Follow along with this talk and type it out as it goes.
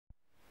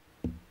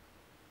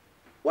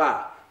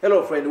Wow.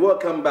 Hello, friend.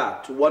 Welcome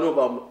back to one of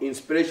our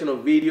inspirational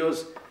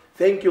videos.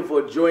 Thank you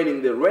for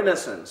joining the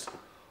renaissance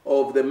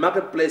of the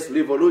marketplace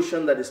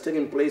revolution that is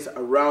taking place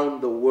around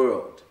the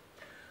world.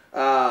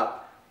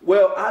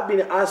 Well, I've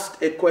been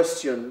asked a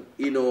question,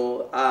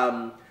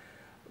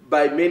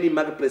 by many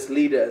marketplace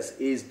leaders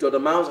is, Dr.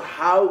 Myles,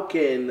 how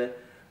can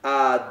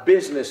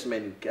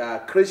businessmen,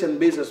 Christian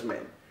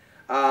businessmen,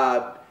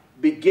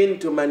 begin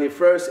to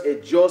manifest a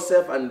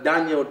Joseph and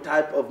Daniel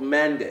type of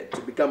mandate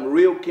to become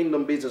real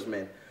kingdom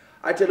businessmen?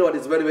 I tell you what,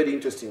 it's very, very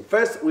interesting.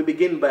 First, we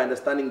begin by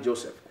understanding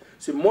Joseph.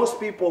 See, most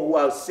people who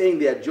are saying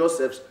they are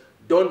Josephs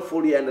don't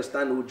fully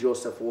understand who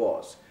Joseph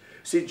was.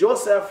 See,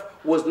 Joseph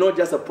was not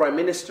just a prime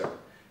minister.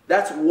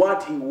 That's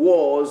what he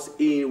was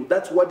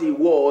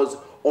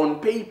on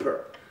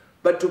paper.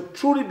 But to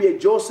truly be a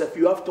Joseph,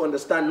 you have to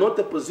understand not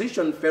the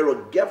position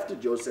Pharaoh gave to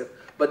Joseph,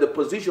 but the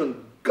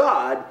position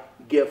God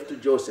gave to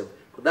Joseph.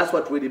 That's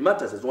what really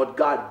matters, is what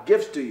God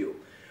gives to you.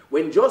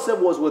 When Joseph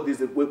was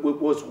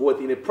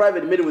in a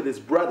private meeting with his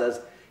brothers,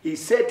 he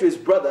said to his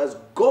brothers,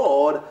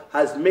 God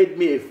has made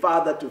me a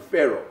father to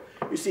Pharaoh.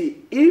 You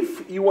see,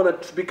 if you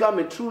want to become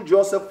a true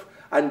Joseph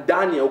and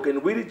Daniel who can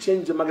really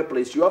change the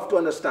marketplace, you have to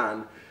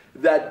understand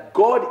that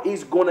God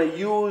is going to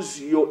use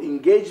your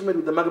engagement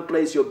with the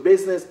marketplace, your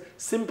business,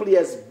 simply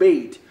as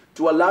bait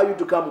to allow you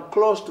to come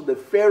close to the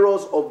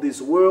pharaohs of this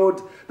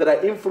world that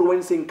are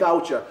influencing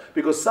culture.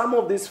 Because some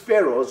of these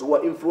pharaohs who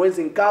are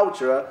influencing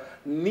culture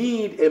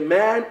need a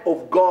man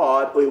of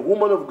God or a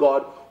woman of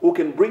God who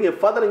can bring a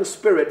fathering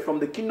spirit from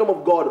the kingdom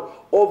of God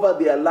over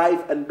their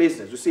life and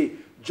business. You see,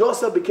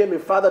 Joseph became a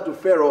father to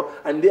Pharaoh,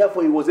 and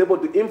therefore he was able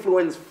to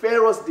influence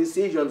Pharaoh's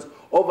decisions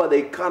over the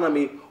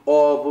economy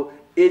of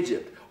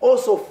Egypt.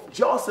 Also,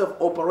 Joseph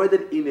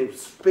operated in a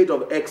state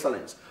of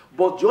excellence.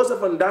 Both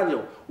Joseph and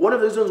Daniel, one of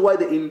the reasons why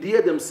they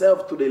endeared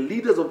themselves to the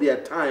leaders of their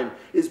time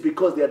is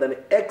because they had an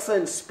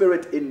excellent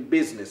spirit in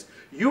business.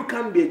 You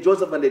can't be a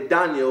Joseph and a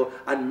Daniel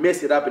and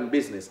mess it up in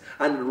business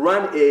and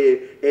run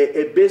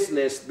a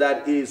business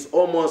that is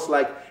almost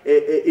like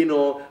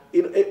like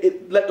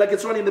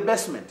it's running the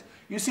basement.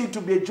 You see, to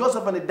be a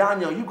Joseph and a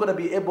Daniel, you've got to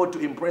be able to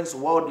impress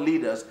world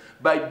leaders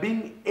by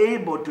being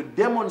able to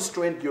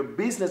demonstrate your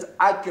business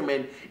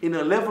acumen in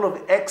a level of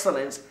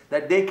excellence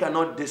that they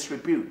cannot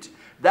disrepute.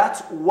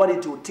 That's what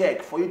it will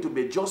take for you to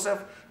be a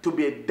Joseph, to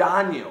be a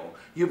Daniel.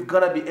 You've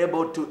got to be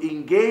able to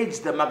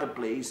engage the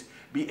marketplace,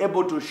 be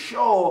able to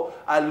show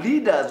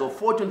leaders of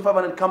Fortune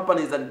 500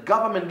 companies and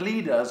government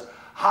leaders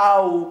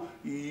how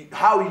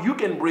you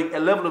can bring a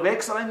level of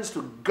excellence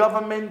to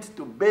government,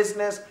 to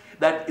business,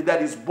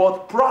 that is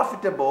both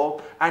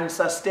profitable and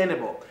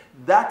sustainable.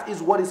 That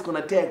is what it's going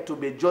to take to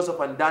be Joseph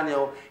and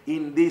Daniel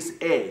in this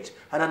age.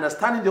 And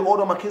understanding the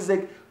order of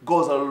Melchizedek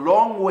goes a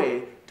long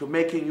way to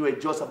making you a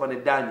Joseph and a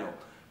Daniel.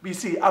 But you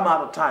see, I'm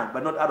out of time,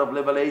 but not out of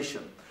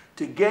revelation.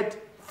 To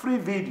get free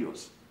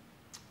videos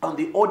on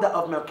the order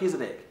of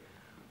Melchizedek,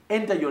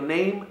 enter your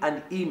name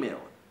and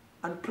email.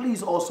 And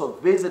please also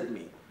visit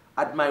me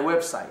at my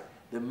website,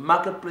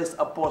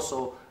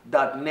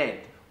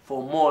 themarketplaceapostle.net,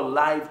 for more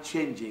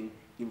life-changing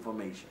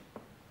information.